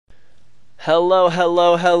Hello,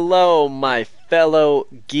 hello, hello, my fellow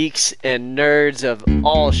geeks and nerds of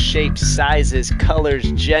all shapes, sizes,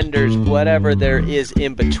 colors, genders, whatever there is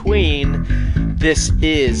in between. This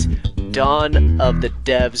is Dawn of the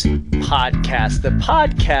Devs podcast, the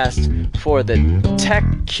podcast for the tech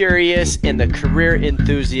curious and the career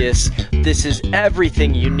enthusiasts. This is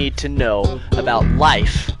everything you need to know about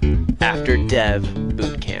life after Dev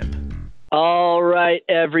Bootcamp. All right,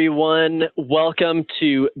 everyone. Welcome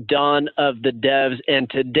to Dawn of the Devs. And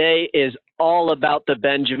today is all about the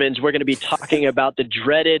Benjamins. We're going to be talking about the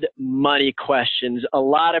dreaded money questions. A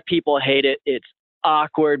lot of people hate it. It's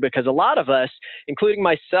awkward because a lot of us, including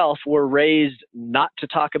myself, were raised not to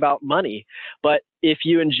talk about money. But if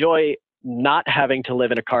you enjoy not having to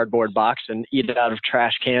live in a cardboard box and eat it out of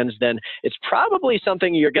trash cans, then it's probably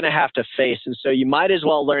something you're going to have to face. And so you might as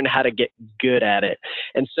well learn how to get good at it.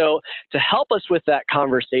 And so to help us with that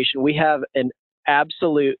conversation, we have an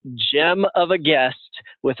absolute gem of a guest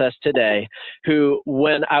with us today who,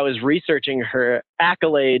 when I was researching her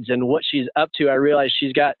accolades and what she's up to, I realized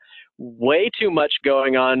she's got way too much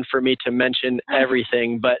going on for me to mention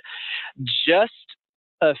everything, but just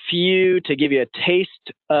a few to give you a taste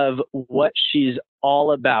of what she's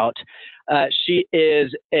all about. She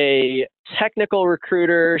is a technical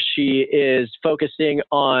recruiter. She is focusing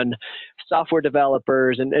on software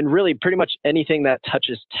developers and really pretty much anything that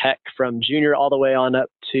touches tech, from junior all the way on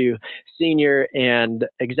up to senior and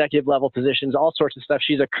executive level positions, all sorts of stuff.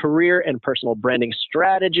 She's a career and personal branding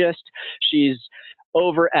strategist. She's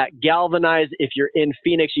over at Galvanize. If you're in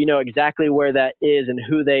Phoenix, you know exactly where that is and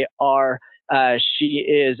who they are. She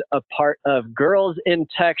is a part of Girls in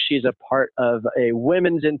Tech. She's a part of a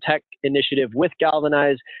Women's in Tech initiative with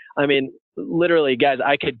Galvanize. I mean, literally, guys,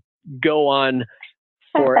 I could go on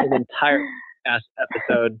for an entire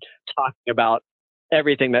episode talking about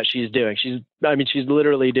everything that she's doing. She's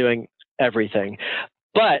literally doing everything.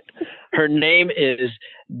 But her name is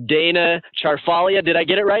Dayna Ciarfalia. Did I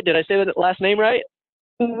get it right? Did I say the last name right?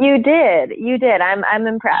 You did. I'm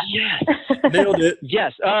impressed. Yes, nailed it.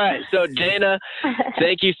 Yes. All right. So Dayna,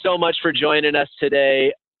 thank you so much for joining us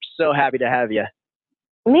today. So happy to have you.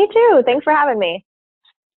 Me too. Thanks for having me.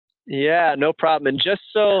 Yeah, no problem. And just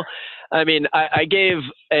so, I gave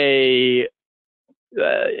an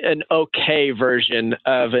okay version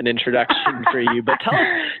of an introduction for you, but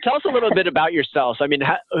tell us a little bit about yourself. I mean,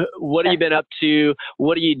 what have you been up to?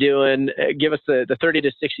 What are you doing? Give us the 30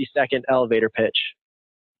 to 60 second elevator pitch.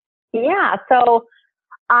 Yeah. So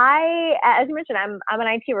as you mentioned, I'm an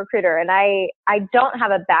IT recruiter, and I don't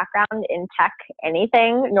have a background in tech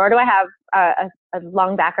anything, nor do I have a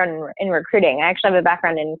long background in recruiting. I actually have a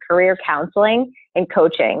background in career counseling and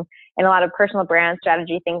coaching and a lot of personal brand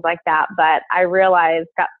strategy, things like that. But I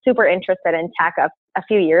got super interested in tech a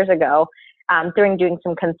few years ago, doing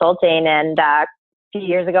some consulting. And a few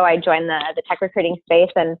years ago, I joined the tech recruiting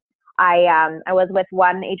space, and I was with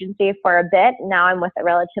one agency for a bit. Now I'm with a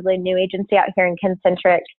relatively new agency out here in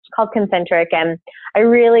Concentric, called Concentric. And I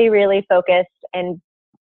really, really focused and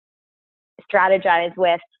strategize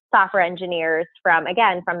with software engineers from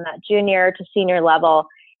that junior to senior level.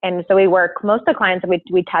 And so most of the clients that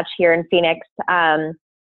we touch here in Phoenix are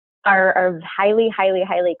highly, highly,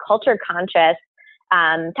 highly culture conscious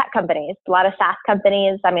tech companies, a lot of SaaS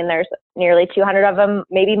companies. I mean, there's nearly 200 of them,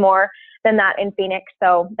 maybe more than that in Phoenix.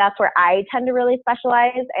 So that's where I tend to really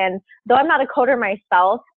specialize. And though I'm not a coder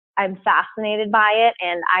myself, I'm fascinated by it.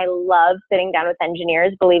 And I love sitting down with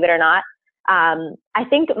engineers, believe it or not. I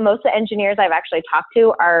think most of the engineers I've actually talked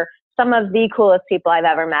to are some of the coolest people I've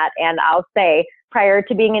ever met. And I'll say, prior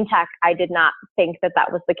to being in tech, I did not think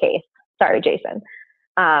that was the case. Sorry, Jason.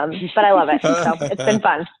 But I love it. So it's been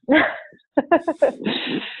fun.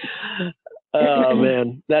 Oh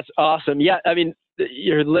man, that's awesome. Yeah. I mean,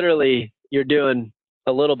 you're doing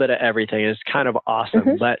a little bit of everything. It's kind of awesome.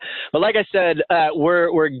 Mm-hmm. But like I said,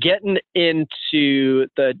 we're getting into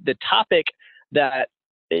the topic that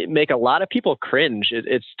make a lot of people cringe.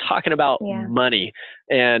 It's talking about money.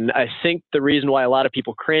 And I think the reason why a lot of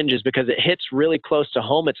people cringe is because it hits really close to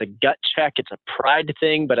home. It's a gut check. It's a pride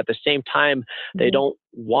thing. But at the same time, they don't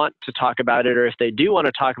want to talk about it. Or if they do want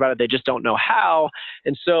to talk about it, they just don't know how.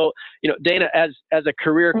 And so, Dayna, as a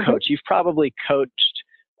career coach, you've probably coached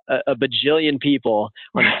a bajillion people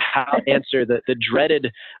on how to answer the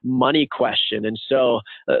dreaded money question. And so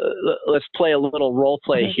let's play a little role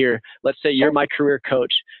play here. Let's say you're my career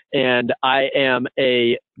coach and I am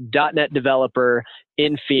a .NET developer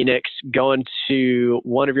in Phoenix going to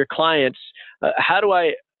one of your clients. How do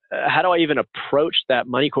I even approach that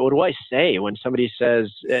money? What do I say when somebody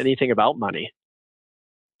says anything about money?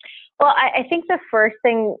 Well, I think the first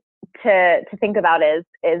thing to think about is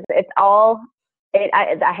it's all,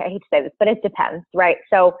 I hate to say this, but it depends, right?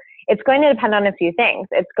 So it's going to depend on a few things.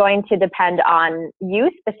 It's going to depend on you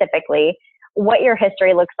specifically, what your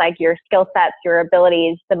history looks like, your skill sets, your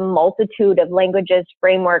abilities, the multitude of languages,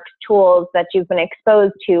 frameworks, tools that you've been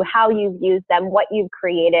exposed to, how you've used them, what you've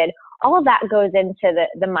created. All of that goes into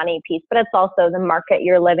the money piece, but it's also the market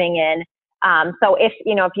you're living in. So if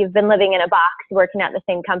you've been living in a box working at the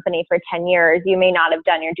same company for 10 years, you may not have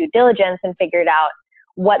done your due diligence and figured out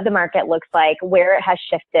what the market looks like, where it has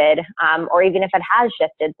shifted, or even if it has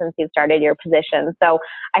shifted since you've started your position. So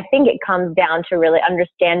I think it comes down to really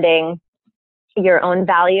understanding your own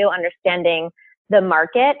value, understanding the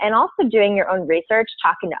market, and also doing your own research,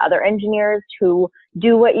 talking to other engineers who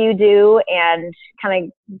do what you do, and kind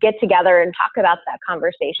of get together and talk about that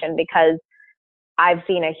conversation, because I've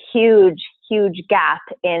seen a huge, huge gap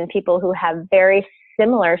in people who have very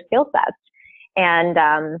similar skill sets. And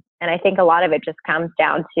I think a lot of it just comes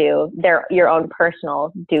down to your own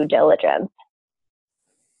personal due diligence.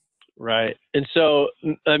 Right. And so,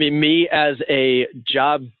 I mean, me as a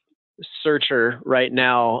job searcher right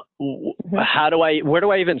now, where do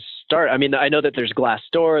I even start? I mean, I know that there's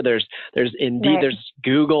Glassdoor, there's Indeed, Right. there's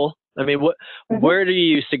Google. I mean, where do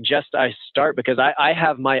you suggest I start? Because I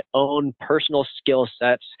have my own personal skill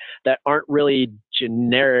sets that aren't really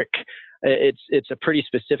generic. It's a pretty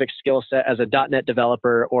specific skill set as a .NET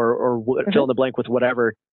developer, or fill in the blank with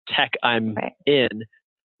whatever tech I'm in.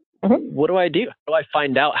 What do I do? How do I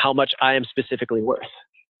find out how much I am specifically worth?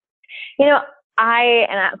 And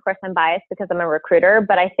of course I'm biased because I'm a recruiter,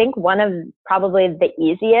 but I think one of probably the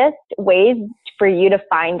easiest ways for you to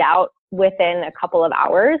find out within a couple of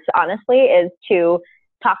hours, honestly, is to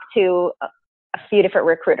talk to a few different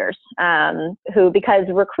recruiters, because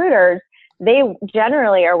recruiters, they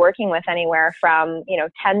generally are working with anywhere from,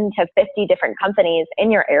 10 to 50 different companies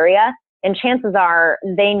in your area. And chances are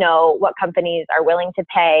they know what companies are willing to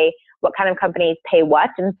pay, what kind of companies pay what.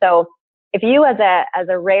 And so if you as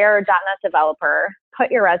a rare .NET developer,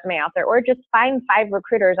 put your resume out there, or just find 5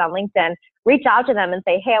 recruiters on LinkedIn, reach out to them and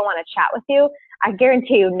say, hey, I want to chat with you. I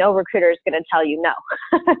guarantee you no recruiter is going to tell you no.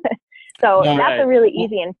 So that's a really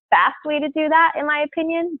easy and fast way to do that, in my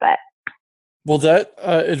opinion. But will that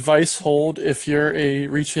advice hold if you're a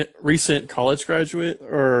recent college graduate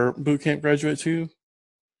or boot camp graduate too?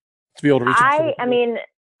 To be able to reach out? I mean,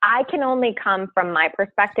 I can only come from my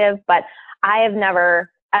perspective, but I have never,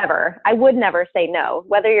 ever, I would never say no,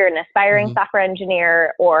 whether you're an aspiring software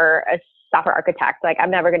engineer or a software architect. Like, I'm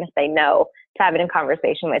never going to say no to having a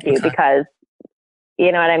conversation with you, because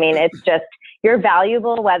you know what I mean? It's just, you're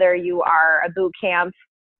valuable whether you are a boot camp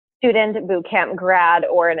student, boot camp grad,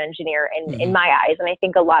 or an engineer in my eyes. And I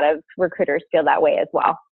think a lot of recruiters feel that way as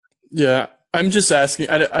well. Yeah. I'm just asking,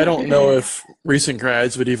 I don't know if recent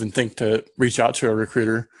grads would even think to reach out to a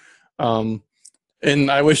recruiter. And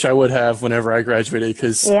I wish I would have whenever I graduated,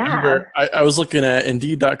 because I was looking at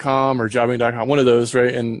Indeed.com or Jobbing.com, one of those,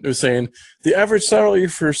 right? And it was saying the average salary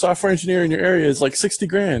for software engineer in your area is like 60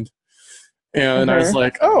 grand. And I was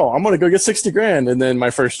like, oh, I'm going to go get 60 grand. And then my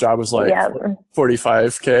first job was like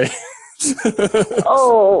 45K.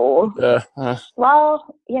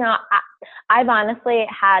 Well, I've honestly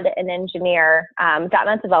had an engineer,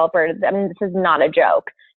 .NET developer, I mean, this is not a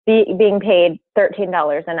joke, being paid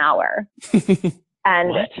 $13 an hour.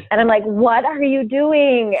 And I'm like, what are you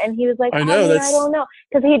doing? And he was like, I don't know.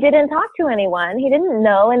 Because he didn't talk to anyone. He didn't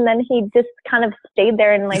know. And then he just kind of stayed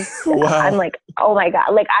there and like, I'm like, oh my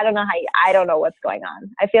God. Like, I don't know I don't know what's going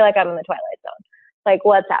on. I feel like I'm in the Twilight Zone. Like,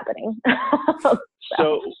 what's happening?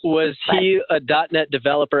 So was he a .NET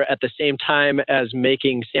developer at the same time as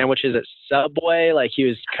making sandwiches at Subway? Like, he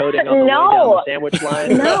was coding on the way down the sandwich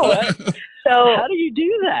line? No. So how do you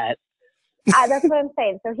do that? That's what I'm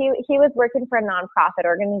saying. So he was working for a nonprofit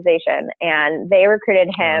organization, and they recruited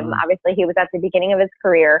him. Obviously, he was at the beginning of his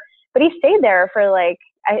career, but he stayed there for like,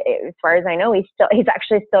 as far as I know, he's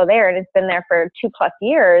actually still there, and it's been there for 2+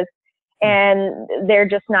 years. And they're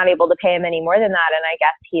just not able to pay him any more than that. And I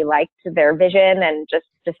guess he liked their vision and just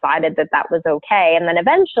decided that was okay. And then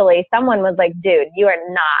eventually someone was like, dude, you are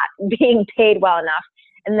not being paid well enough.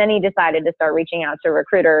 And then he decided to start reaching out to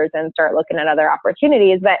recruiters and start looking at other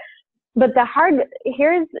opportunities. But and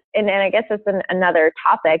I guess it's another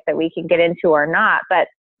topic that we can get into or not, but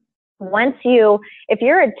if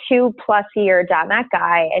you're a 2+ year .NET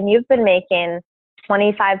guy and you've been making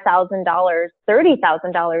 $25,000,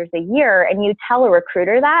 $30,000 a year, and you tell a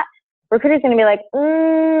recruiter's going to be like,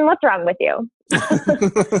 what's wrong with you? You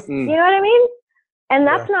know what I mean? And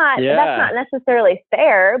that's not necessarily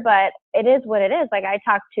fair, but it is what it is. Like I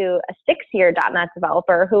talked to a 6-year .NET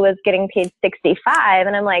developer who was getting paid 65,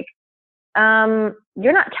 and I'm like,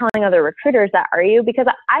 you're not telling other recruiters that, are you? Because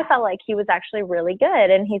I felt like he was actually really good.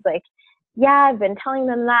 And he's like, yeah, I've been telling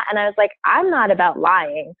them that. And I was like, I'm not about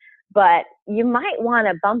lying, but you might want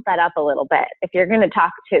to bump that up a little bit if you're going to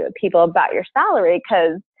talk to people about your salary,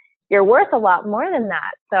 because you're worth a lot more than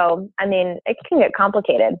that. So, I mean, it can get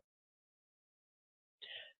complicated.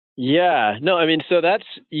 Yeah, no, I mean, so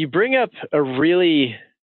you bring up a really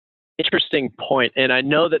interesting point. And I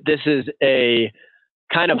know that this is a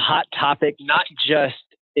kind of hot topic, not just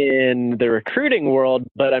in the recruiting world,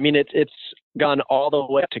 but I mean, it's gone all the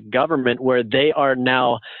way to government, where they are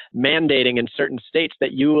now mandating in certain states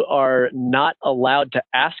that you are not allowed to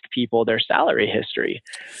ask people their salary history.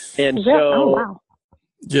 And so, oh, wow.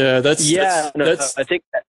 Yeah, I think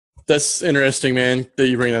that's interesting, man, that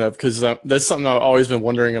you bring that up, because that's something I've always been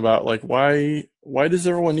wondering about. Like, why does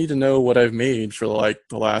everyone need to know what I've made for like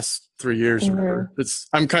the last 3 years or whatever?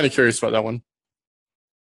 I'm kind of curious about that one.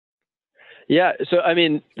 Yeah. So, I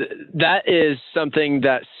mean, that is something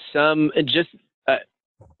that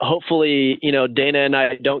hopefully, Dayna and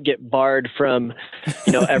I don't get barred from,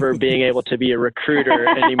 ever being able to be a recruiter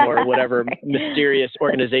anymore, whatever mysterious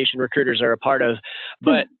organization recruiters are a part of.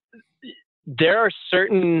 But there are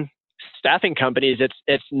certain staffing companies,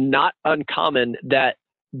 it's not uncommon that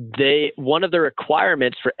one of the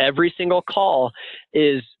requirements for every single call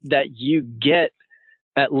is that you get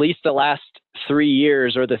at least the last 3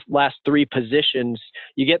 years or the last 3 positions,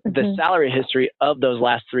 you get the salary history of those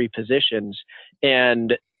last 3 positions.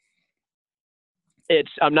 And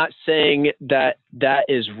I'm not saying that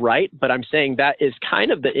is right, but I'm saying that is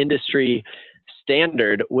kind of the industry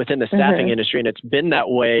standard within the staffing industry. And it's been that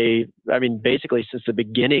way, I mean, basically since the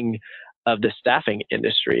beginning of the staffing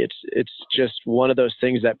industry. It's just one of those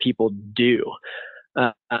things that people do.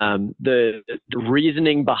 The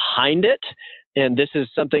reasoning behind it, and this is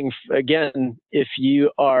something, again, if you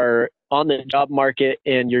are on the job market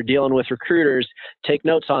and you're dealing with recruiters, take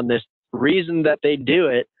notes on this. Reason that they do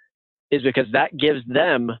it is because that gives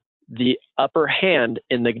them the upper hand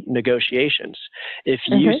in the negotiations. If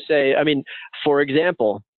you say, I mean, for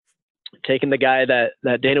example, taking the guy that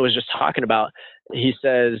Dayna was just talking about, he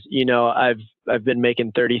says, I've been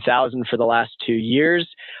making 30,000 for the last 2 years.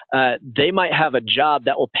 They might have a job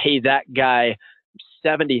that will pay that guy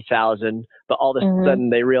 70,000, but all of a sudden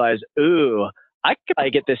they realize, ooh, I could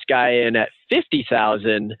probably get this guy in at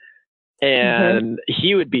 50,000 and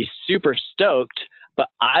he would be super stoked, but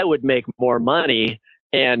I would make more money.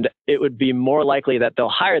 And it would be more likely that they'll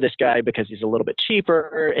hire this guy because he's a little bit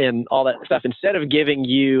cheaper and all that stuff. Instead of giving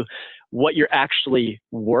you what you're actually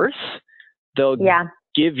worth, they'll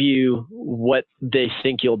give you what they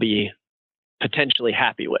think you'll be potentially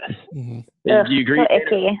happy with. Do you agree? So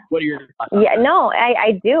icky. What are your thoughts on that? No,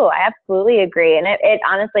 I do. I absolutely agree. And it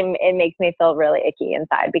honestly, it makes me feel really icky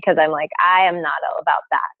inside, because I'm like, I am not all about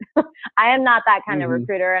that. I am not that kind of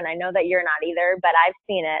recruiter. And I know that you're not either, but I've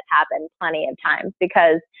seen it happen plenty of times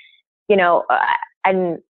because,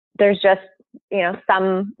 and there's just,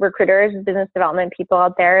 some recruiters, business development people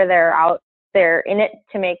out there, they're in it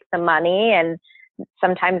to make some money, and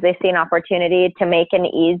sometimes they see an opportunity to make an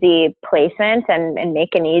easy placement and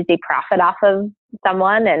make an easy profit off of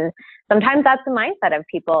someone. And sometimes that's the mindset of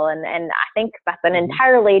people. And I think that's an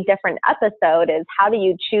entirely different episode, is how do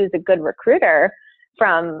you choose a good recruiter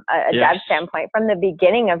from a dev standpoint from the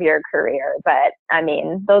beginning of your career. But I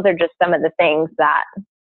mean, those are just some of the things that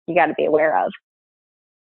you got to be aware of.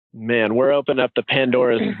 Man, we're opening up the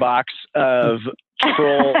Pandora's box of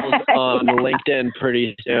trolls on LinkedIn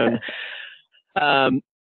pretty soon.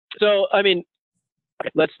 So, I mean,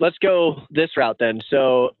 let's go this route then.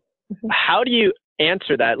 So how do you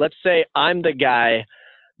answer that? Let's say I'm the guy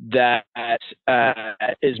that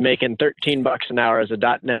is making $13 an hour as a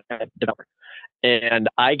 .NET developer, and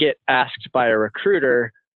I get asked by a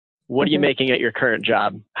recruiter, what are you making at your current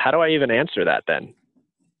job? How do I even answer that then?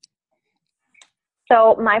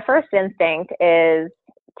 So my first instinct is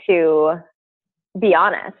to be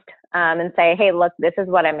honest. And say, hey, look, this is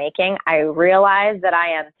what I'm making. I realize that I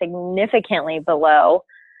am significantly below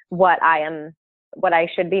what I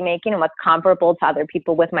should be making and what's comparable to other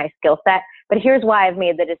people with my skill set. But here's why I've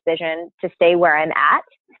made the decision to stay where I'm at.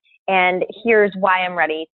 And here's why I'm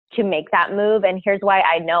ready to make that move. And here's why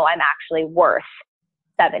I know I'm actually worth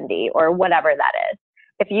 70 or whatever that is.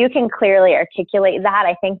 If you can clearly articulate that,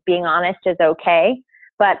 I think being honest is okay.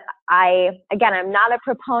 But I'm not a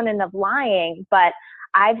proponent of lying, but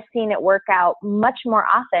I've seen it work out much more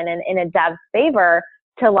often in a dev's favor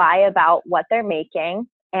to lie about what they're making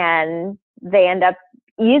and they end up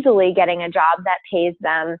easily getting a job that pays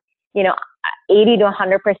them, 80 to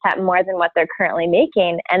 100% more than what they're currently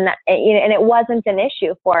making. And that, and it wasn't an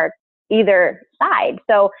issue for either side.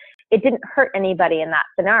 So it didn't hurt anybody in that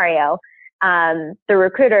scenario. The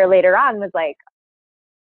recruiter later on was like,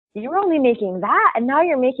 you were only making that and now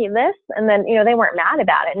you're making this. And then, they weren't mad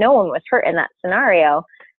about it. No one was hurt in that scenario.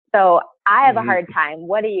 So I have a hard time.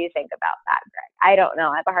 What do you think about that, Greg? I don't know.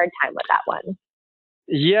 I have a hard time with that one.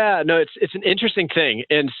 Yeah, no, it's an interesting thing.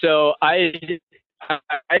 And so I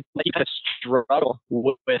struggle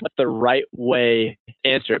with the right way to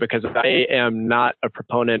answer it, because I am not a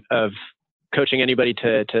proponent of coaching anybody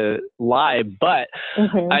to lie, but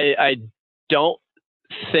I don't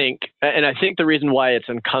think, and I think the reason why it's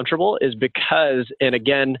uncomfortable is because, and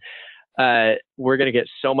again, we're going to get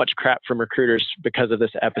so much crap from recruiters because of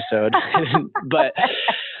this episode, but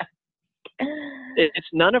it's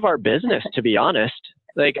none of our business, to be honest.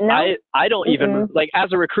 Like, no. I don't even, like,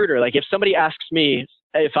 as a recruiter, like, if somebody asks me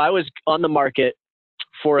if I was on the market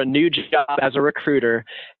for a new job as a recruiter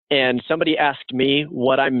and somebody asked me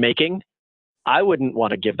what I'm making, I wouldn't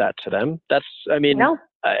want to give that to them. That's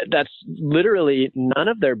literally none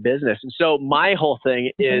of their business. And so my whole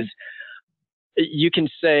thing is, you can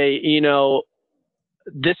say,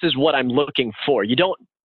 this is what I'm looking for. You don't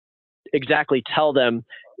exactly tell them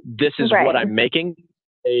this is what I'm making.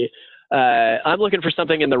 I'm looking for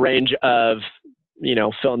something in the range of,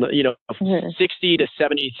 60 to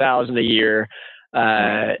 70,000 a year.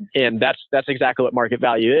 And that's exactly what market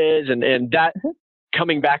value is. And that,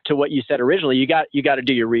 coming back to what you said originally, you got to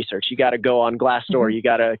do your research. You got to go on Glassdoor. You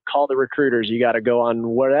got to call the recruiters. You got to go on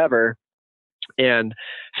whatever and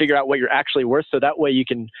figure out what you're actually worth. So that way you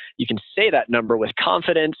can say that number with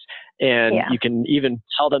confidence, and you can even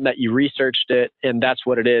tell them that you researched it and that's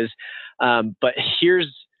what it is. But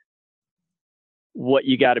here's what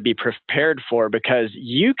you got to be prepared for, because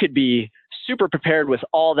you could be super prepared with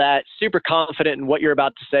all that, super confident in what you're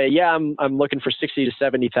about to say. Yeah, I'm looking for 60 to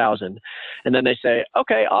 70,000. And then they say,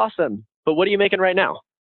 okay, awesome. But what are you making right now?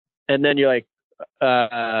 And then you're like,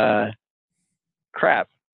 crap.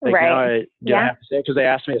 Like, now I have to say it because they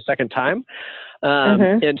asked me a second time.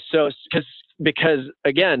 And so, because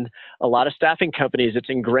again, a lot of staffing companies, it's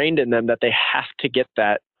ingrained in them that they have to get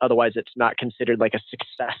that. Otherwise it's not considered like a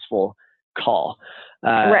successful call.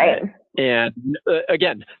 And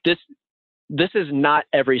again, this is not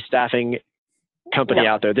every staffing company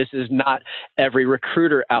out there. This is not every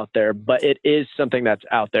recruiter out there, but it is something that's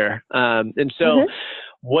out there. And so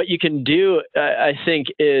what you can do, I think,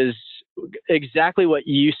 is exactly what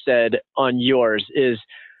you said on yours is,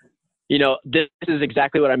 this is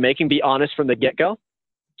exactly what I'm making. Be honest from the get-go.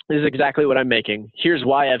 This is exactly what I'm making. Here's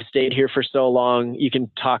why I've stayed here for so long. You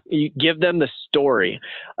give them the story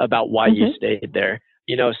about why you stayed there.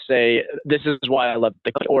 Say, this is why I love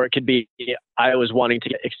the company. Or it could be, I was wanting to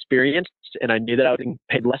get experience and I knew that I was getting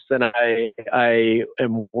paid less than I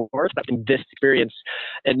am worth in this experience.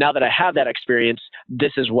 And now that I have that experience,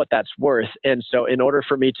 this is what that's worth. And so in order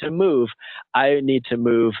for me to move, I need to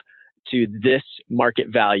move to this market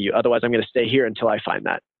value. Otherwise, I'm going to stay here until I find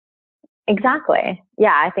that. Exactly.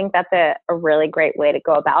 Yeah, I think that's a really great way to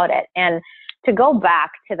go about it. And to go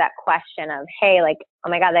back to that question of, hey, like,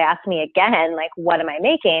 oh my God, they asked me again, like, what am I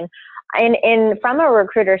making? And from a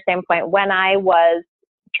recruiter standpoint, when I was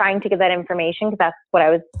trying to get that information, because that's what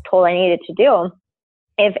I was told I needed to do,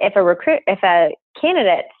 if a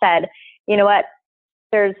candidate said, you know what,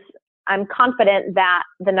 I'm confident that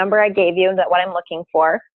the number I gave you, that what I'm looking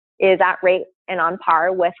for is at rate and on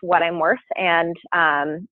par with what I'm worth, and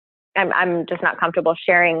I'm just not comfortable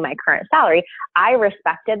sharing my current salary. I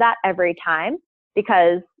respected that every time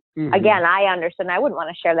because, again, I understood and I wouldn't want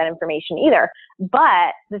to share that information either.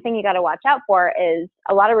 But the thing you got to watch out for is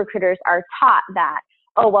a lot of recruiters are taught that,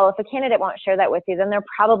 oh, well, if a candidate won't share that with you, then they're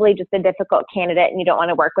probably just a difficult candidate and you don't want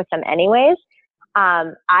to work with them anyways.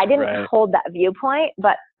 I didn't hold that viewpoint,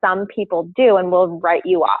 but some people do and will write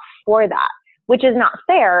you off for that, which is not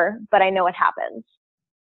fair, but I know it happens.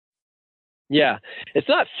 Yeah, it's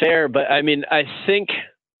not fair, but I mean, I think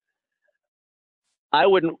I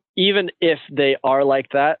wouldn't, even if they are like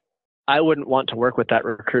that, I wouldn't want to work with that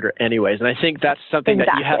recruiter anyways. And I think that's something that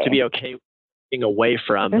you have to be okay being away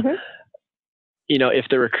from. If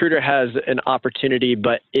the recruiter has an opportunity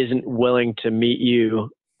but isn't willing to meet you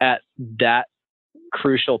at that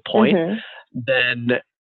crucial point, then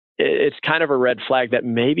it's kind of a red flag that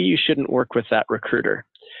maybe you shouldn't work with that recruiter.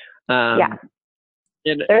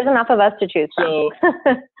 And there's enough of us to choose from.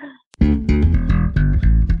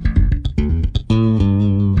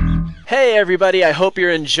 Hey everybody, I hope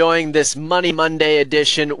you're enjoying this Money Monday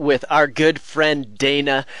edition with our good friend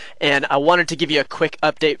Dayna. And I wanted to give you a quick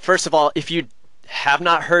update. First of all, if you have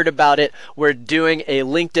not heard about it, we're doing a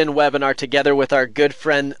LinkedIn webinar together with our good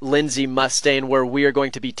friend Lindsay Mustaine, where we are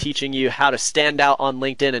going to be teaching you how to stand out on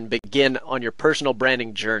LinkedIn and begin on your personal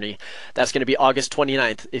branding journey. That's going to be August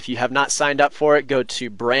 29th. If you have not signed up for it, go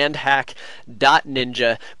to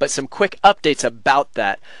brandhack.ninja. But some quick updates about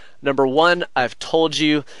that. Number one, I've told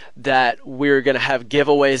you that we're going to have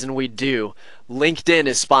giveaways, and we do. LinkedIn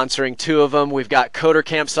is sponsoring 2 of them. We've got Coder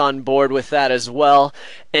Camps on board with that as well.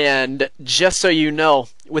 And just so you know,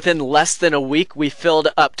 within less than a week, we filled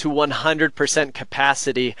up to 100%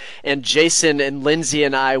 capacity. And Jason and Lindsay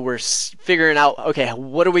and I were figuring out, okay,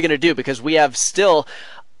 what are we going to do? Because we have still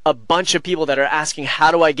a bunch of people that are asking, how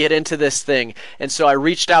do I get into this thing? And so I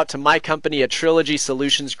reached out to my company, a Trilogy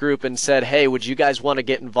Solutions Group, and said, hey, would you guys want to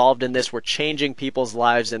get involved in this? We're changing people's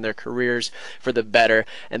lives and their careers for the better.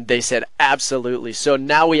 And they said, absolutely. So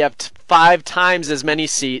now we have 5 times as many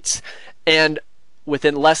seats. And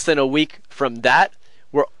within less than a week from that,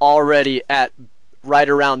 we're already at right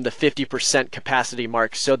around the 50% capacity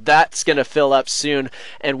mark. So that's going to fill up soon,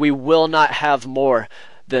 and we will not have more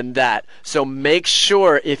than that. So make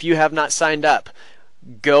sure, if you have not signed up,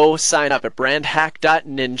 go sign up at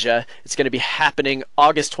brandhack.ninja. It's going to be happening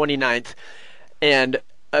August 29th. And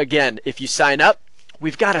again, if you sign up,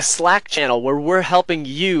 we've got a Slack channel where we're helping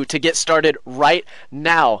you to get started right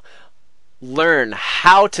now. Learn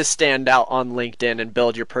how to stand out on LinkedIn and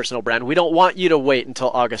build your personal brand. We don't want you to wait until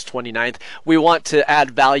August 29th. We want to add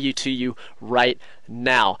value to you right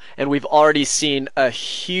now. And we've already seen a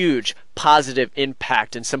huge positive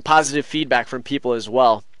impact and some positive feedback from people as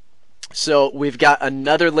well. So we've got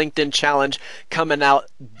another LinkedIn challenge coming out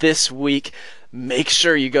this week. Make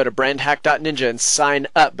sure you go to brandhack.ninja and sign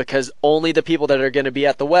up, because only the people that are going to be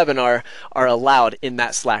at the webinar are allowed in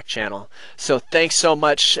that Slack channel. So thanks so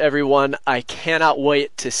much, everyone. I cannot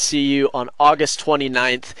wait to see you on August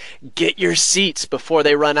 29th. Get your seats before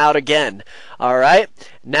they run out again. All right,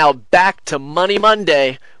 now back to Money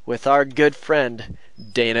Monday with our good friend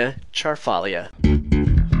Dayna Ciarfalia.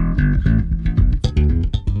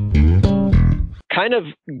 Kind of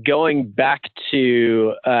going back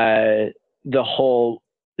to the whole,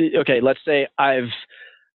 okay, let's say I've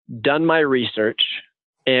done my research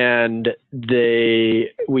and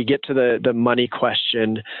we get to the money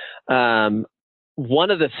question. One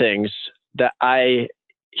of the things that I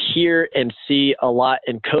hear and see a lot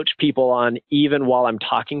and coach people on, even while I'm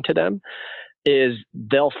talking to them, is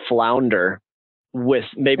they'll flounder with,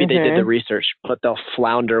 maybe they did the research, but they'll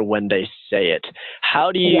flounder when they say it.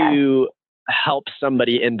 How do you help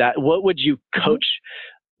somebody in that? What would you coach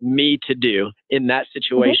me to do in that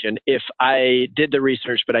situation if I did the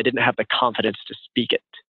research but I didn't have the confidence to speak it?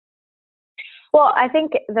 Well, I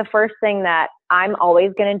think the first thing that I'm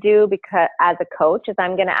always going to do, because as a coach, is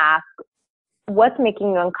I'm going to ask, what's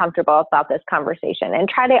making you uncomfortable about this conversation, and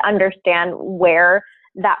try to understand where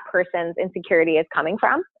that person's insecurity is coming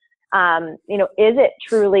from. You know, is it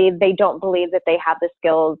truly they don't believe that they have the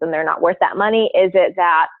skills and they're not worth that money? Is it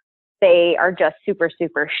that they are just super,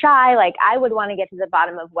 super shy? Like, I would want to get to the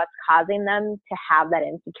bottom of what's causing them to have that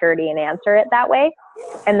insecurity and answer it that way.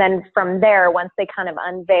 And then from there, once they kind of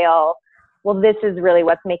unveil, well, this is really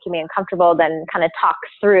what's making me uncomfortable, then kind of talk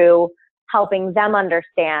through helping them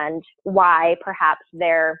understand why perhaps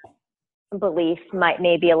their beliefs might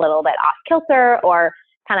maybe a little bit off kilter, or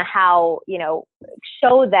kind of how, you know,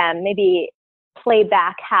 show them, maybe play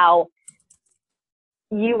back how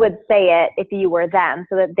you would say it if you were them,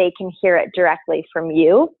 so that they can hear it directly from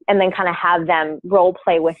you, and then kind of have them role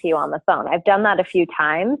play with you on the phone. I've done that a few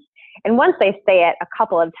times. And once they say it a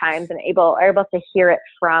couple of times and are able to hear it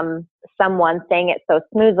from someone saying it so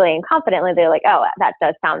smoothly and confidently, they're like, oh, that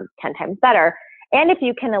does sound 10 times better. And if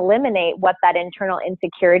you can eliminate what that internal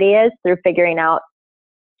insecurity is through figuring out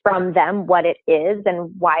from them what it is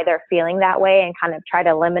and why they're feeling that way, and kind of try to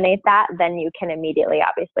eliminate that, then you can immediately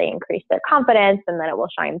obviously increase their confidence, and then it will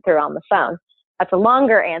shine through on the phone. That's a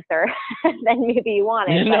longer answer than maybe you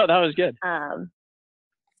wanted. No, that was good.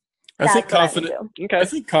 I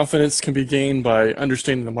think confidence can be gained by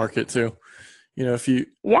understanding the market too. You know, if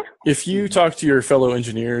you talk to your fellow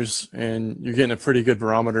engineers and you're getting a pretty good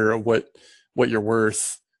barometer of what you're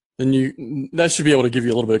worth, then that should be able to give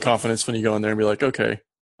you a little bit of confidence when you go in there and be like, okay,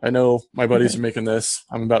 I know my buddies are making this.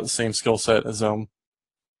 I'm about the same skill set as them.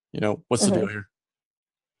 You know, what's the deal here?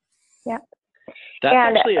 Yeah.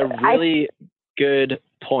 That's actually a really good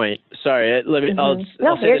point. Sorry, I'll say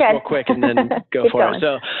this real quick and then go for it.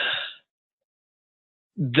 So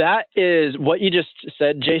That is what you just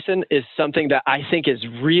said, Jason, is something that I think is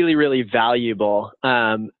really, really valuable.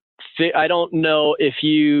 I don't know if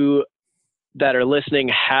you that are listening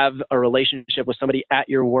have a relationship with somebody at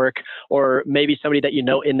your work, or maybe somebody that you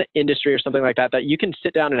know in the industry or something like that, that you can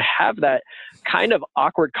sit down and have that kind of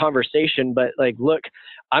awkward conversation, but like, look,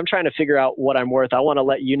 I'm trying to figure out what I'm worth. I want to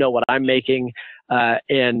let you know what I'm making.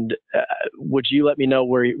 And would you let me know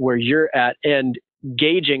where you're at, and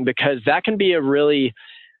gauging, because that can be a really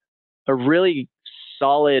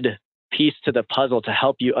solid piece to the puzzle to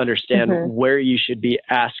help you understand where you should be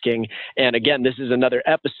asking. And again, this is another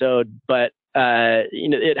episode, but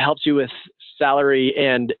it helps you with salary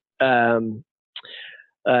and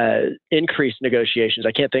increase negotiations.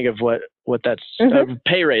 I can't think of what that's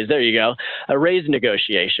pay raise. There you go. A raise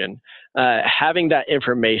negotiation. Having that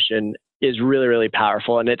information is really, really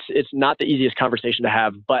powerful. And it's not the easiest conversation to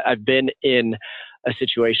have, but I've been in a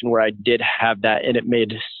situation where I did have that, and it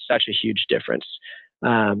made such a huge difference.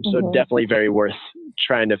 So definitely very worth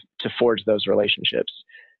trying to forge those relationships.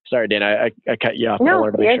 Sorry, Dayna, I cut you off. No, I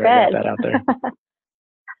wanted to make sure I got that out there.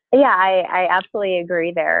 Yeah, I absolutely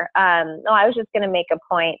agree there. No, I was just going to make a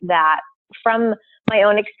point that from my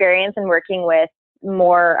own experience in working with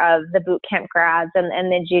more of the boot camp grads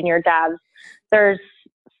and the junior devs, there's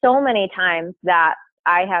so many times that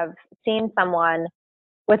I have seen someone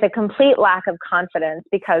with a complete lack of confidence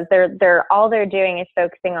because they're all they're doing is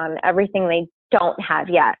focusing on everything they don't have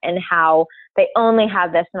yet and how they only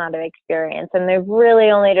have this amount of experience, and they've really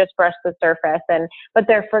only just brushed the surface, but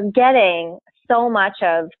they're forgetting so much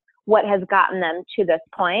of what has gotten them to this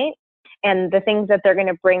point and the things that they're going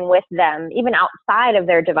to bring with them, even outside of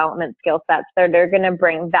their development skill sets, they're going to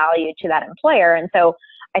bring value to that employer. And so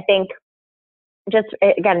I think, just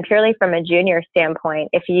again, purely from a junior standpoint,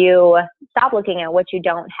 if you stop looking at what you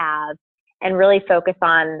don't have and really focus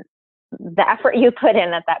on the effort you put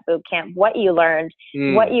in at that boot camp, what you learned,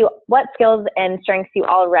 what skills and strengths you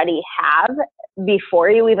already have before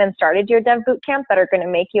you even started your dev boot camp that are going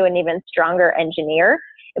to make you an even stronger engineer.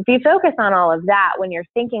 If you focus on all of that when you're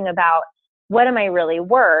thinking about what am I really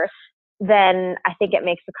worth, then I think it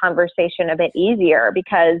makes the conversation a bit easier,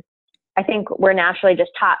 because I think we're naturally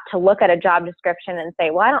just taught to look at a job description and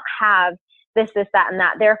say, well, I don't have this, that, and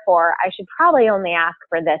that, therefore I should probably only ask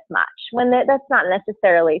for this much, when that's not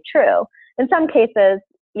necessarily true. In some cases,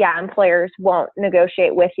 yeah, employers won't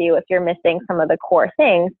negotiate with you if you're missing some of the core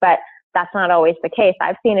things, but that's not always the case.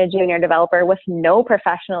 I've seen a junior developer with no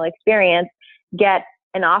professional experience get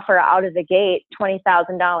an offer out of the gate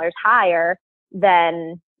 $20,000 higher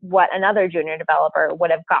than what another junior developer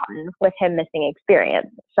would have gotten with him missing experience.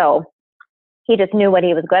 So he just knew what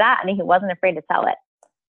he was good at, and he wasn't afraid to tell it.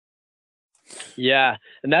 Yeah.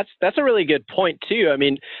 And that's a really good point too. I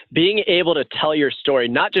mean, being able to tell your story,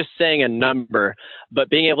 not just saying a number, but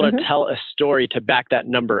being able to tell a story to back that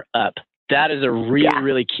number up. That is a really,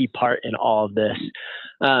 really key part in all of this.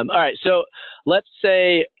 All right. So let's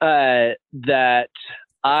say that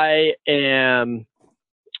I am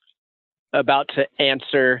about to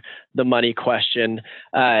answer the money question.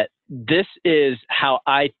 This is how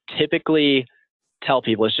I typically tell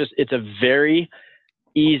people. It's a very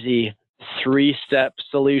easy 3-step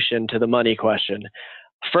solution to the money question.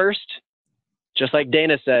 First, just like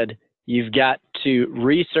Dayna said, you've got to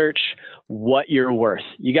research what you're worth.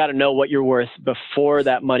 You got to know what you're worth before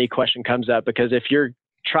that money question comes up, because if you're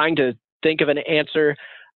trying to think of an answer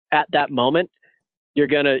at that moment,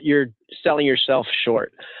 you're selling yourself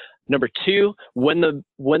short. Number 2, when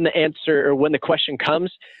the answer or when the question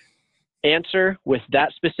comes, answer with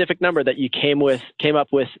that specific number that you came up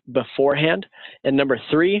with beforehand. And number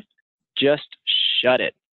 3, just shut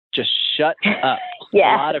it. Just shut up.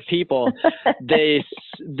 Yeah. A lot of people, they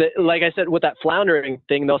like I said, with that floundering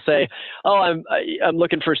thing, they'll say, "Oh, I'm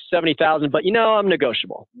looking for 70,000, but I'm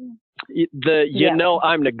negotiable."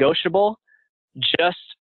 I'm negotiable. Just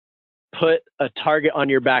put a target on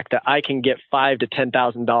your back that I can get $5,000 to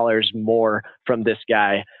 $10,000 more from this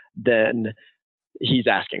guy than he's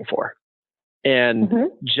asking for, and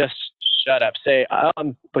just shut up. Say,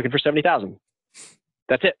 "I'm looking for 70,000."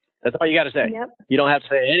 That's it. That's all you got to say. Yep. You don't have to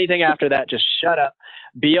say anything after that. Just shut up.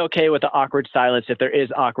 Be okay with the awkward silence if there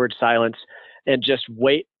is awkward silence, and just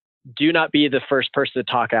wait. Do not be the first person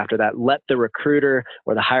to talk after that. Let the recruiter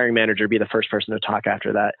or the hiring manager be the first person to talk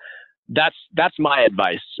after that. That's my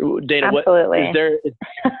advice. Dayna, Absolutely. Is there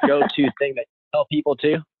a go-to thing that you tell people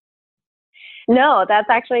to? No,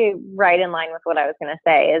 that's actually right in line with what I was going to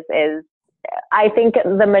say. Is I think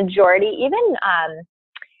the majority, even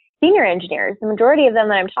senior engineers, the majority of them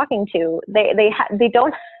that I'm talking to, they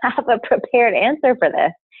don't have a prepared answer for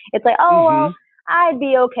this. It's like, well, I'd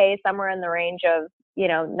be okay somewhere in the range of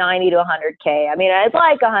 90 to 100K. I mean, I'd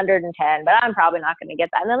like 110, but I'm probably not going to get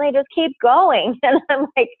that. And then they just keep going. And I'm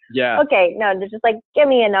like, okay, no, they're just like, give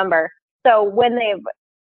me a number. So when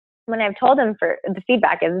I've told them, for the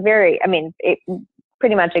feedback is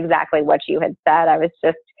pretty much exactly what you had said. A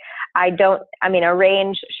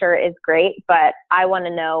range sure is great, but I want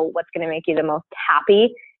to know what's going to make you the most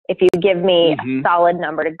happy. If you give me a solid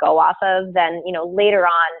number to go off of, then, later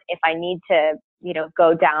on, if I need to,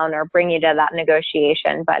 go down or bring you to that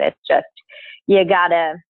negotiation, but it's just, you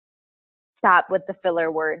gotta stop with the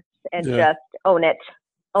filler words and just own it.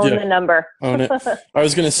 Own the number. Own it. I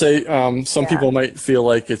was going to say, some people might feel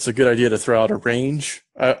like it's a good idea to throw out a range.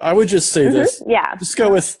 I would just say this. Yeah. Just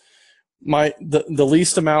go with the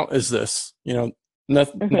least amount is this,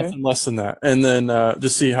 nothing less than that. And then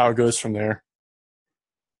just see how it goes from there.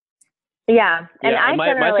 Yeah. And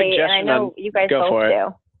and I know you guys both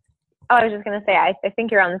do. Oh, I was just going to say, I think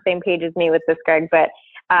you're on the same page as me with this, Greg, but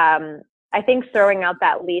I think throwing out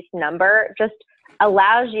that least number just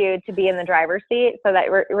allows you to be in the driver's seat so that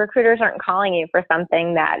recruiters aren't calling you for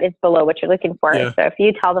something that is below what you're looking for. Yeah. So if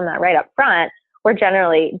you tell them that right up front, we're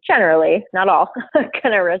generally, not all, going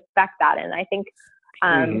to respect that. And I think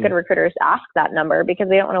good recruiters ask that number because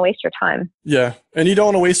they don't want to waste your time. Yeah. And you don't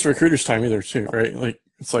want to waste the recruiter's time either, too, right? Like,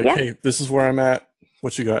 it's like, hey, this is where I'm at.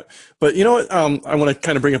 What you got? But you know what? I want to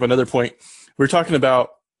kind of bring up another point. We're talking about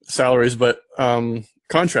salaries, but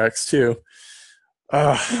contracts too.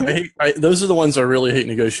 Those are the ones I really hate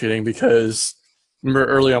negotiating because remember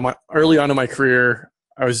early on in my career,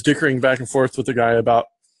 I was dickering back and forth with the guy about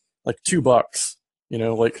like $2.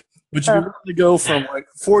 Like, would you be willing to go from like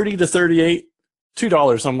 40 to 38?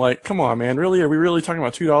 $2. I'm like, come on, man. Really? Are we really talking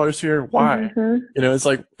about $2 here? Why? It's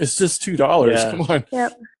like, it's just $2. Yeah. Come on.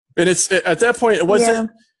 Yep. And at that point, it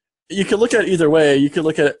wasn't, you could look at it either way. You could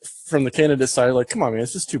look at it from the candidate side, like, come on, man,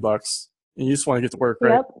 it's just $2. And you just want to get to work,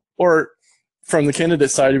 right? Yep. Or from the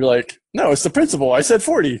candidate side, you'd be like, no, it's the principal. I said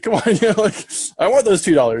 40. Come on. Like, I want those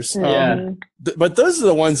 $2. Yeah. But those are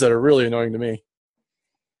the ones that are really annoying to me.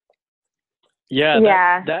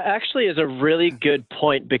 Yeah, that actually is a really good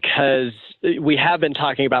point because we have been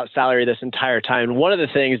talking about salary this entire time. One of the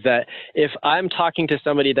things that if I'm talking to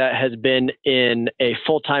somebody that has been in a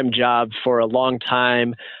full-time job for a long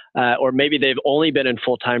time, or maybe they've only been in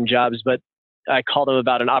full-time jobs, but I call them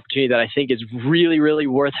about an opportunity that I think is really, really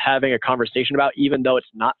worth having a conversation about, even though it's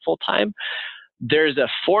not full-time, there's a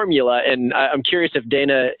formula. And I'm curious if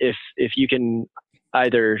Dayna, if you can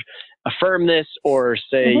either affirm this or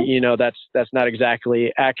say, that's not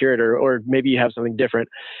exactly accurate, or maybe you have something different.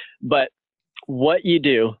 But what you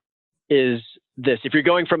do is this: if you're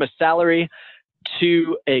going from a salary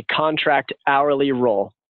to a contract hourly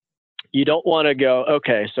role, you don't want to go,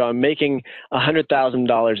 okay, so I'm making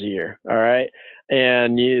 $100,000 a year. All right.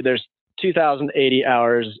 And there's 2,080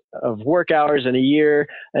 hours of work hours in a year.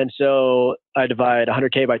 And so I divide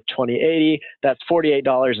 100K by 2080. That's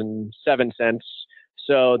 $48.07.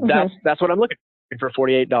 So that's what I'm looking for,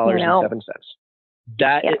 $48.07.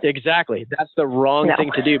 Exactly. That's the wrong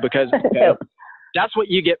thing to do because that's what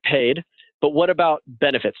you get paid. But what about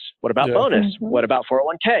benefits? What about bonus? What about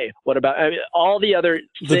 401k? What about all the other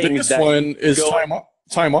things? The biggest one is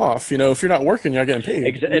time off. If you're not working, you're not getting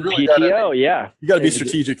paid. Really PTO, you got to be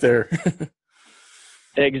strategic there.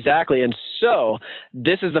 Exactly. And so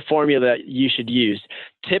this is the formula that you should use.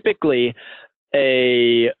 Typically,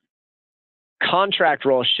 a contract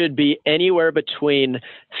role should be anywhere between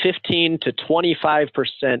 15 to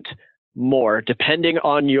 25% more, depending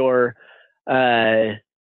on your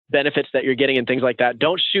benefits that you're getting and things like that.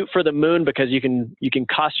 Don't shoot for the moon because you can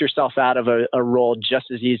cost yourself out of a role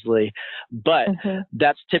just as easily. But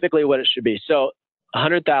that's typically what it should be. So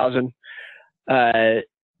 100,000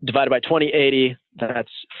 divided by 2080,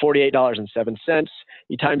 that's $48.07.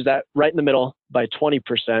 You times that right in the middle by 20%.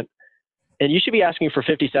 And you should be asking for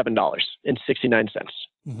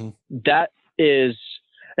 $57.69. That is,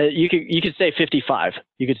 you could say 55,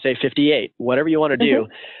 you could say 58, whatever you want to do,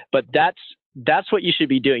 but that's what you should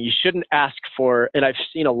be doing. You shouldn't ask for, and I've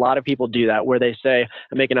seen a lot of people do that where they say,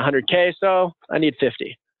 I'm making 100K, so I need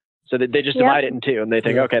 50. So they just divide it in two and they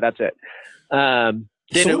think, okay, that's it.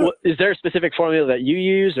 Is there a specific formula that you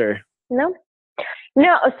use or? No.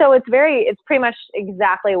 So it's pretty much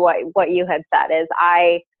exactly what you had said. Is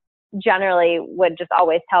I generally would just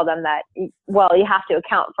always tell them that, well, you have to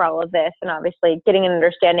account for all of this, and obviously getting an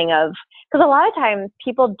understanding of, because a lot of times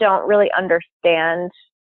people don't really understand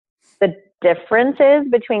the differences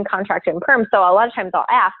between contract and perm. So a lot of times I'll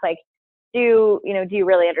ask, like, do you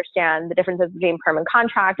really understand the differences between perm and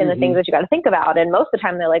contract and the things that you got to think about? And most of the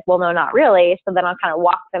time they're like, well, no, not really. So then I'll kind of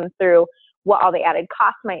walk them through what all the added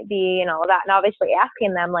costs might be and all of that. And obviously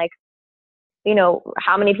asking them like, you know,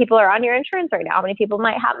 how many people are on your insurance right now? How many people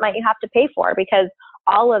might you have to pay for? Because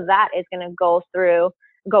all of that is going to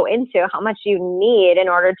go into how much you need in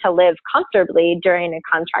order to live comfortably during a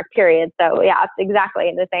contract period. So yeah, it's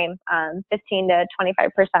exactly the same. 15 to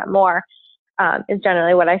 25% more is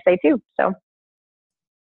generally what I say too. So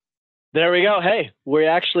there we go. Hey, we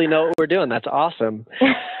actually know what we're doing. That's awesome.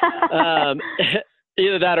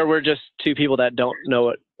 Either that or we're just two people that don't know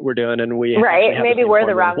what we're doing, and we right. Maybe we're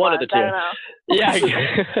the wrong one ones. of the two. I don't know.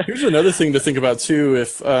 Yeah. Here's another thing to think about too.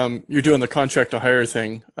 If you're doing the contract to hire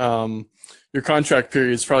thing, your contract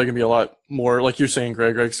period is probably going to be a lot more, like you're saying,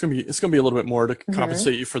 Greg. Right? It's going to be a little bit more to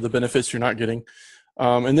compensate you for the benefits you're not getting,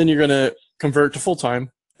 and then you're going to convert to full time,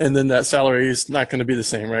 and then that salary is not going to be the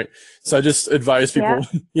same, right? So I just advise people,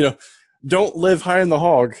 you know, don't live high in the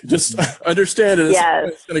hog. Just understand it.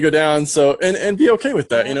 It's going to go down. So, and be okay with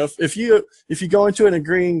that. You know, if you go into it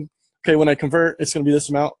agreeing, okay, when I convert, it's going to be this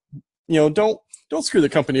amount, you know, don't screw the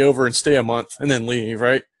company over and stay a month and then leave,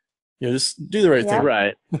 right? You know, just do the right thing.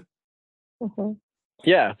 Right.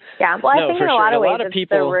 Yeah. Yeah. Well, I think in a lot of ways, it's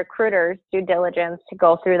the recruiter's due diligence to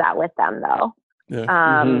go through that with them though.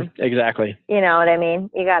 Yeah. Exactly. You know what I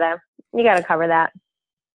mean? You gotta cover that.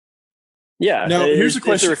 Yeah. Now, here's a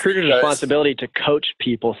question. It's a recruiter's responsibility to coach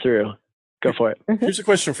people through. Go for it. Here's a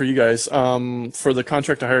question for you guys. For the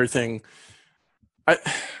contract to hire thing,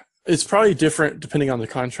 it's probably different depending on the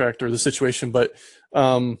contract or the situation, but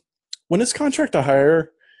when it's contract to hire,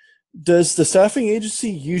 does the staffing agency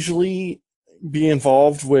usually be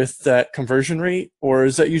involved with that conversion rate, or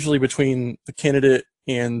is that usually between the candidate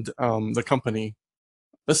and the company?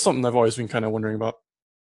 That's something I've always been kind of wondering about.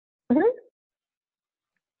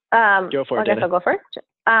 Go for it. I guess I'll go first.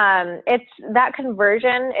 It's that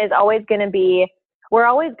conversion is always going to be, we're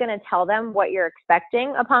always going to tell them what you're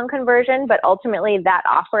expecting upon conversion, but ultimately that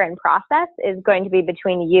offer and process is going to be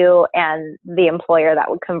between you and the employer that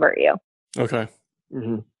would convert you. Okay.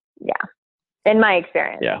 Yeah. In my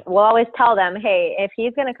experience, we'll always tell them, hey, if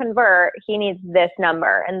he's going to convert, he needs this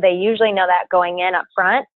number. And they usually know that going in up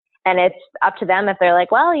front. And it's up to them if they're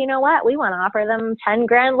like, well, you know what? We want to offer them 10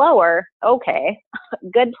 grand lower. Okay.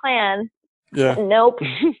 Good plan. Yeah. Nope.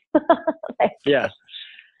 Yeah.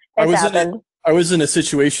 I was in a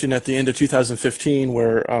situation at the end of 2015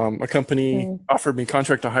 where a company offered me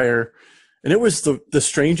contract to hire, and it was the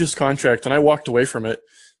strangest contract, and I walked away from it.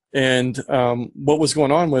 And what was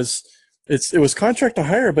going on was it was contract to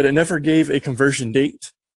hire, but it never gave a conversion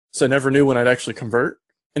date. So I never knew when I'd actually convert,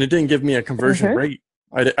 and it didn't give me a conversion rate.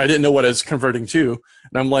 I didn't know what I was converting to.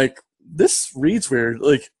 And I'm like, this reads weird.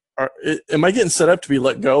 Like, am I getting set up to be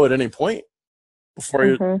let go at any point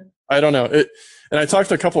before I don't know. And I talked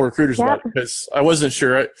to a couple of recruiters about it because I wasn't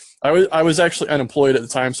sure. I was actually unemployed at the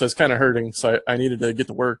time, so I was kind of hurting. So I needed to get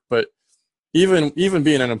to work. But even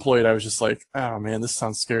being unemployed, I was just like, oh man, this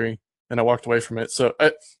sounds scary. And I walked away from it. So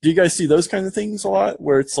do you guys see those kinds of things a lot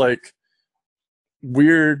where it's like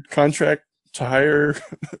weird contract to hire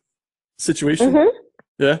situation?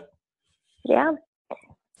 Yeah.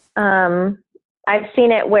 I've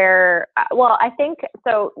seen it where, well, I think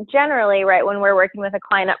so generally, right, when we're working with a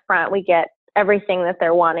client up front, we get everything that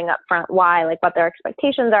they're wanting up front, why, like what their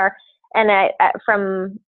expectations are. And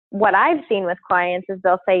from what I've seen with clients is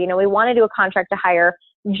they'll say, you know, we want to do a contract to hire.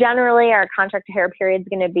 Generally, our contract to hire period is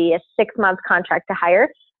going to be a 6-month contract to hire,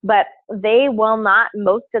 but they will not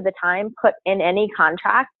most of the time put in any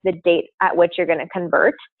contract the date at which you're going to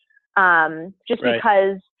convert. Just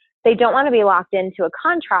because they don't want to be locked into a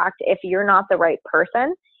contract if you're not the right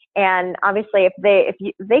person. And obviously if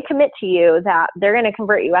they commit to you that they're going to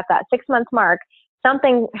convert you at that 6-month mark,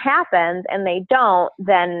 something happens and they don't,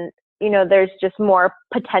 then, you know, there's just more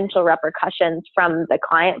potential repercussions from the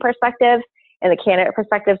client perspective and the candidate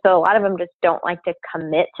perspective. So a lot of them just don't like to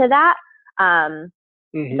commit to that. So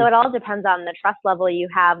it all depends on the trust level you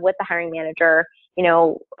have with the hiring manager, you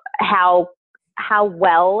know, how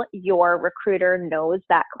well your recruiter knows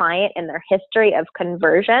that client and their history of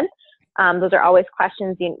conversion. Those are always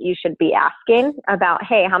questions you should be asking about,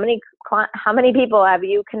 hey, how many people have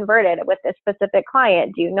you converted with this specific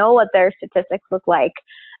client? Do you know what their statistics look like?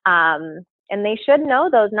 And they should know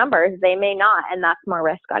those numbers. They may not, and that's more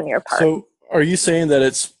risk on your part. So are you saying that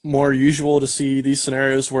it's more usual to see these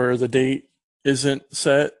scenarios where the date isn't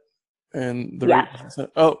set and the rate isn't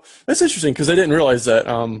set? Oh, that's interesting because I didn't realize that.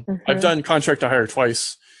 I've done contract to hire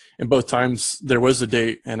twice, and both times there was a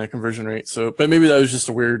date and a conversion rate. So, but maybe that was just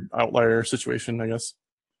a weird outlier situation, I guess.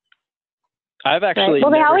 I've actually they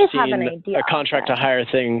never always seen have an idea a contract to hire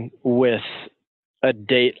thing with a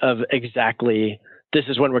date of exactly this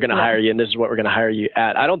is when we're going to hire you and this is what we're going to hire you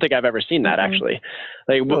at. I don't think I've ever seen that actually.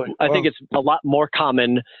 Like, I think it's a lot more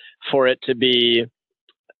common for it to be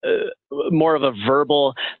more of a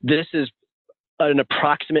verbal, this is an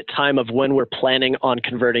approximate time of when we're planning on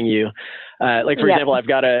converting you. Like, for example, I've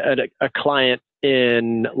got a client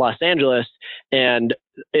in Los Angeles, and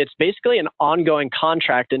it's basically an ongoing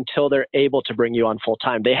contract until they're able to bring you on full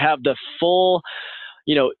time. They have the full,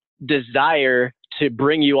 desire to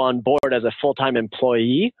bring you on board as a full-time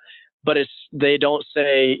employee, but they don't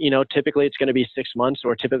say, typically it's going to be 6 months,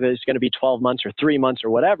 or typically it's going to be 12 months or 3 months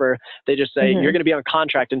or whatever. They just say, you're going to be on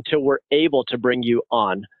contract until we're able to bring you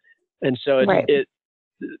on. And so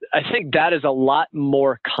I think that is a lot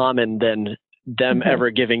more common than them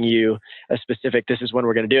ever giving you a specific, this is when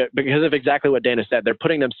we're going to do it, because of exactly what Dayna said. They're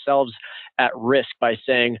putting themselves at risk by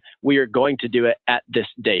saying, we are going to do it at this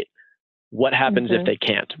date. What happens if they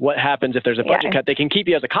can't? What happens if there's a budget cut? They can keep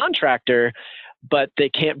you as a contractor, but they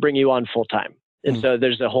can't bring you on full time. And so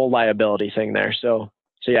there's a whole liability thing there. So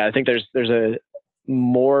yeah, I think there's a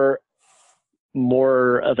more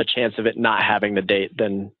of a chance of it not having the date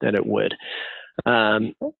than it would.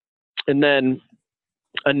 And then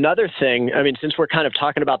another thing, I mean, since we're kind of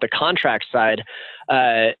talking about the contract side,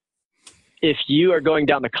 if you are going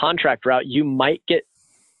down the contract route, you might get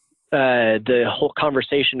the whole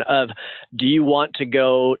conversation of, do you want to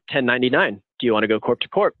go 1099? Do you want to go corp to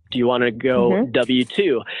corp? Do you want to go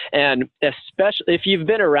W-2? And especially if you've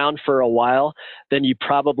been around for a while, then you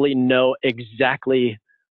probably know exactly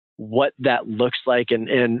what that looks like.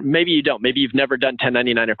 And maybe you don't. Maybe you've never done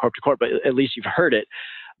 1099 or corp to corp, but at least you've heard it.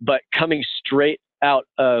 But coming straight out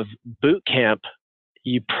of boot camp,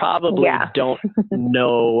 you probably don't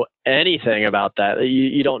know anything about that.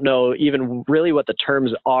 You don't know even really what the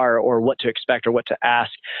terms are or what to expect or what to ask.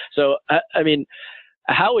 So, I mean,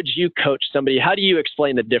 how would you coach somebody? How do you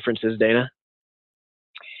explain the differences, Dayna?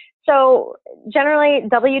 So generally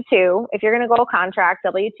W-2, if you're going to go contract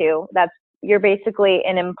W-2, you're basically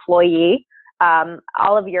an employee.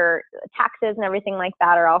 All of your taxes and everything like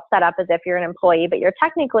that are all set up as if you're an employee, but you're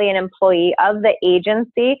technically an employee of the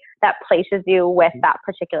agency that places you with that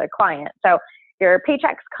particular client. So your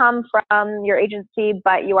paychecks come from your agency,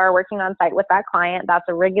 but you are working on site with that client. That's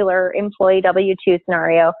a regular employee W-2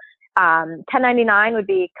 scenario. 1099 would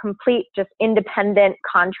be complete, just independent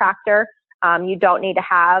contractor. You don't need to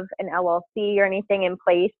have an LLC or anything in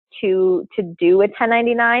place to do a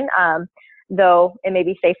 1099. Though it may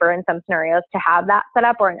be safer in some scenarios to have that set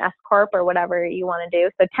up, or an S Corp or whatever you want to do.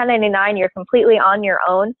 So 1099, you're completely on your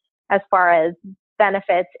own as far as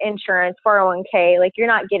benefits, insurance, 401k, like you're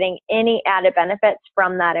not getting any added benefits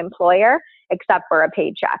from that employer except for a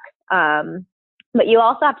paycheck. But you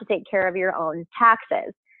also have to take care of your own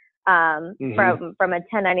taxes from a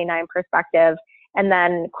 1099 perspective. And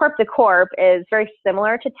then corp to corp is very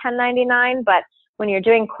similar to 1099, but when you're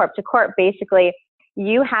doing corp to corp, basically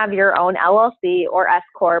you have your own LLC or S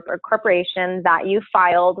Corp or corporation that you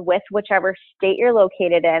filed with whichever state you're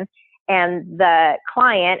located in, and the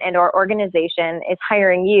client and or organization is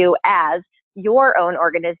hiring you as your own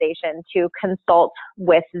organization to consult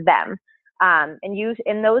with them. And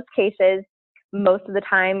in those cases, most of the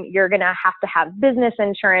time, you're going to have business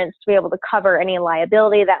insurance to be able to cover any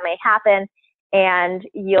liability that may happen. And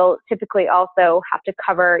you'll typically also have to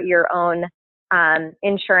cover your own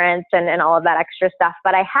insurance and all of that extra stuff.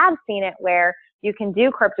 But I have seen it where you can do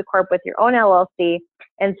corp to corp with your own LLC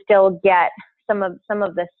and still get some of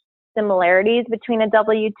the similarities between a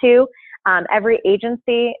W-2. Every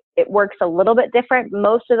agency, it works a little bit different.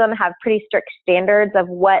 Most of them have pretty strict standards of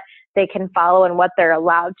what they can follow and what they're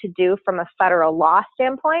allowed to do from a federal law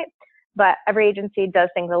standpoint. But every agency does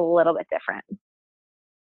things a little bit different.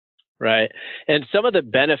 Right. And some of the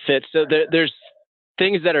benefits, so there's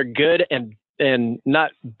things that are good and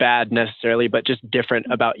not bad necessarily, but just different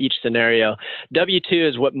about each scenario. W-2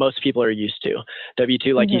 is what most people are used to.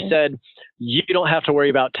 W-2, like you said, you don't have to worry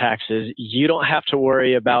about taxes. You don't have to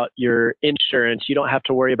worry about your insurance. You don't have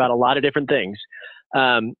to worry about a lot of different things.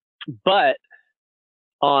 But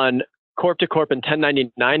on corp to corp and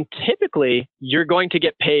 1099, typically you're going to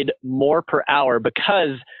get paid more per hour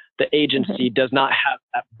because the agency does not have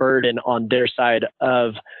that burden on their side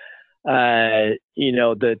of,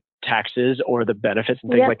 the taxes or the benefits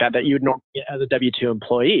and things like that you would normally get as a W-2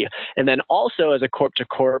 employee. And then also as a corp to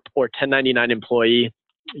corp or 1099 employee,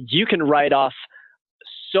 you can write off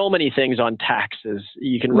so many things on taxes.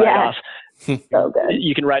 You can write off, so good.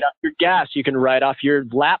 You can write off your gas. You can write off your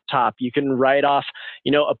laptop. You can write off,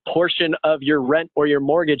 a portion of your rent or your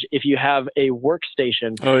mortgage if you have a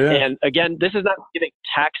workstation. Oh, yeah. And again, this is not giving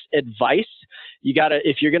tax advice.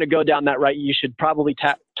 If you're going to go down that route, you should probably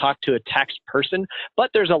talk talk to a tax person, but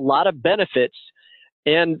there's a lot of benefits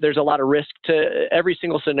and there's a lot of risk to every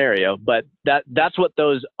single scenario, but that's what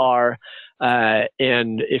those are. And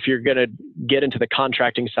if you're going to get into the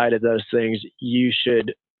contracting side of those things, you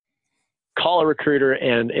should call a recruiter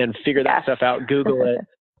and figure that stuff out. Google it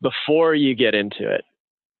before you get into it.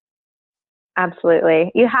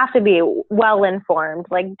 Absolutely. You have to be well informed.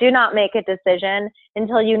 Like, do not make a decision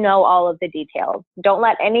until you know all of the details. Don't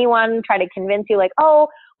let anyone try to convince you like, oh,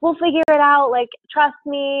 we'll figure it out. Like, trust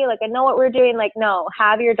me. Like, I know what we're doing. Like, no,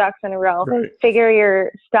 have your ducks in a row. Right. Figure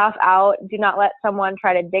your stuff out. Do not let someone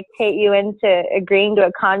try to dictate you into agreeing to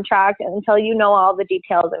a contract until you know all the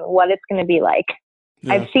details and what it's going to be like.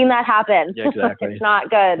 Yeah. I've seen that happen. Yeah, exactly. It's not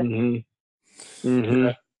good. Mm-hmm. Mm-hmm.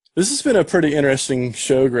 Yeah. This has been a pretty interesting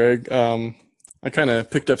show, Greg. I kind of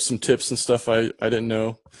picked up some tips and stuff I didn't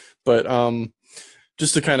know, but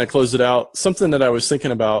just to kind of close it out, something that I was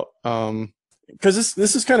thinking about, because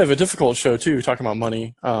this is kind of a difficult show too, talking about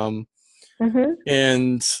money,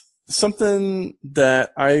 and something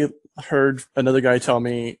that I heard another guy tell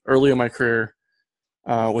me early in my career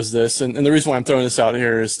was this, and the reason why I'm throwing this out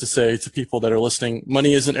here is to say to people that are listening,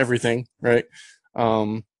 money isn't everything, right?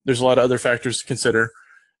 There's a lot of other factors to consider.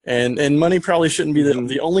 And money probably shouldn't be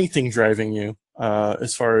the only thing driving you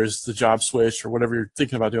as far as the job switch or whatever you're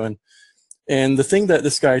thinking about doing. And the thing that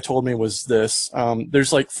this guy told me was this.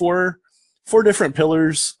 There's like four different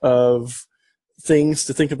pillars of things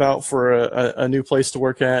to think about for a new place to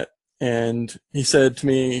work at. And he said to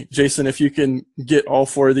me, Jason, if you can get all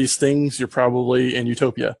four of these things, you're probably in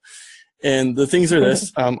utopia. And the things are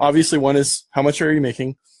this. Obviously, one is how much are you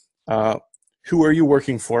making? Who are you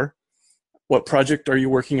working for? What project are you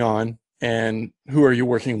working on, and who are you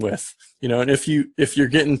working with? You know, and if you're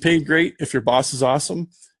getting paid great, if your boss is awesome,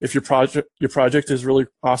 if your project is really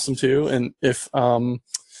awesome too, and if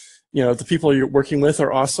you know the people you're working with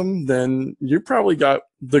are awesome, then you probably got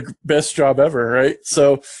the best job ever, right?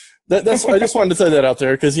 So that's I just wanted to throw that out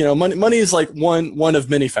there because you know money is like one of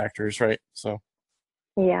many factors, right? So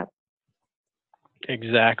yeah.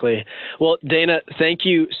 Exactly. Well, Dayna, thank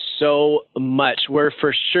you so much. We're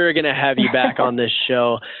for sure going to have you back on this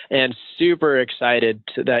show and super excited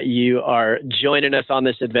that you are joining us on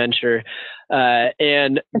this adventure.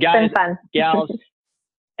 And guys, gals,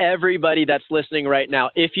 everybody that's listening right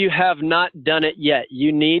now, if you have not done it yet,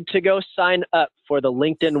 you need to go sign up for the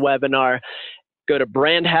LinkedIn webinar. Go to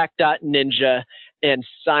brandhack.ninja and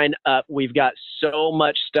sign up. We've got so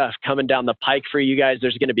much stuff coming down the pike for you guys.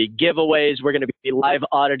 There's going to be giveaways. We're going to be live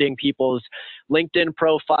auditing people's LinkedIn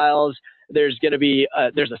profiles. There's going to be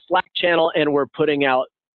there's a Slack channel, and we're putting out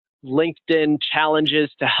LinkedIn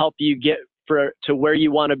challenges to help you get to where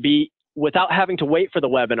you want to be without having to wait for the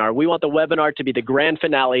webinar. We want the webinar to be the grand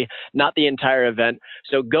finale, not the entire event.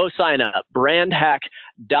 So go sign up,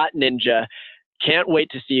 brandhack.ninja. Can't wait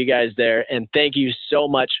to see you guys there. And thank you so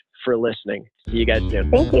much for listening. See you guys soon.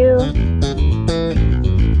 Thank you.